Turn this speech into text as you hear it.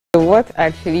what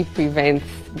actually prevents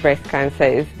breast cancer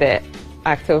is the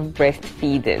act of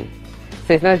breastfeeding.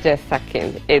 So it's not just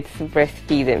sucking, it's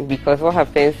breastfeeding, because what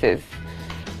happens is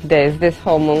there's this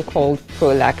hormone called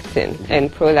prolactin,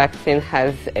 and prolactin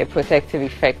has a protective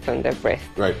effect on the breast.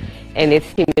 Right. And it's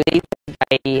stimulated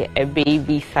by a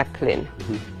baby suckling.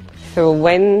 So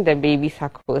when the baby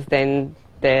suckles, then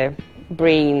the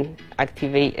brain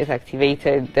is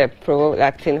activated, the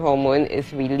prolactin hormone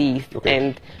is released,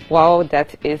 and while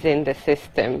that is in the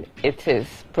system, it is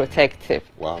protective.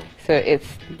 Wow. So it's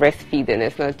breastfeeding,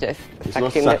 it's not just it's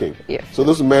sucking. not sucking. Yes. So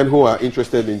those men who are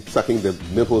interested in sucking the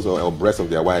nipples or breasts of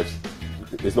their wives,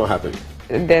 it's not happening.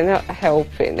 They're not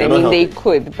helping. They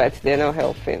could, but they're not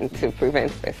helping to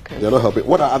prevent breast cancer. They're not helping.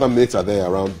 What are other myths are there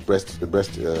around breast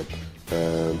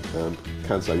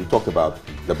cancer? You talked about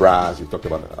the bras, you talked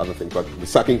about other things, but the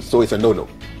sucking, so it's a no-no.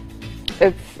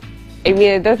 It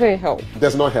doesn't help. It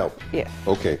does not help? Yes.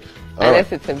 Okay.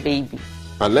 Unless it's a baby.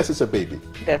 Unless it's a baby.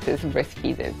 That is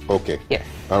breastfeeding. Okay. Yes.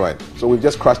 All right. So we've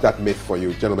just crushed that myth for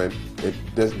you, gentlemen.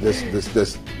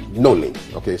 There's no link.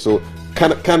 Okay. So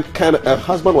can a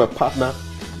husband or a partner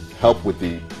help with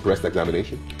the breast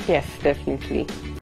examination? Yes, definitely.